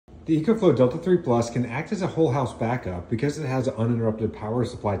The Ecoflow Delta 3 Plus can act as a whole house backup because it has uninterrupted power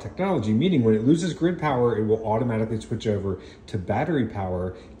supply technology, meaning when it loses grid power, it will automatically switch over to battery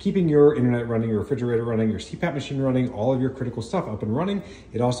power, keeping your internet running, your refrigerator running, your CPAP machine running, all of your critical stuff up and running.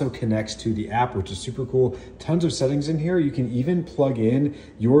 It also connects to the app, which is super cool. Tons of settings in here. You can even plug in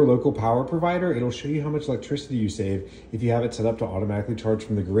your local power provider. It'll show you how much electricity you save if you have it set up to automatically charge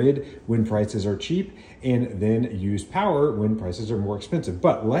from the grid when prices are cheap, and then use power when prices are more expensive.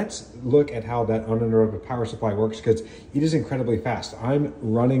 But let's look at how that uninterrupted power supply works, because it is incredibly fast. I'm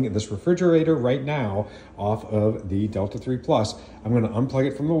running this refrigerator right now off of the Delta 3 Plus. I'm going to unplug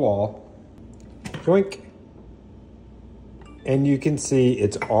it from the wall. Joink. And you can see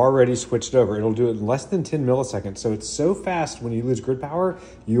it's already switched over. It'll do it in less than 10 milliseconds. So it's so fast when you lose grid power,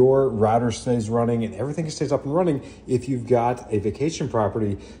 your router stays running and everything stays up and running. If you've got a vacation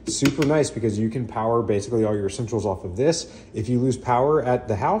property, super nice because you can power basically all your essentials off of this. If you lose power at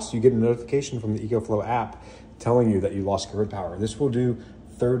the house, you get a notification from the Ecoflow app telling you that you lost grid power. This will do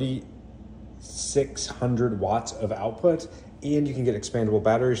 3,600 watts of output, and you can get expandable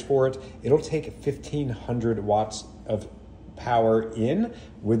batteries for it. It'll take 1,500 watts of power in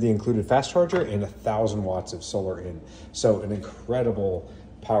with the included fast charger and 1,000 watts of solar in. So an incredible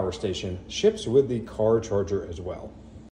power station. Ships with the car charger as well.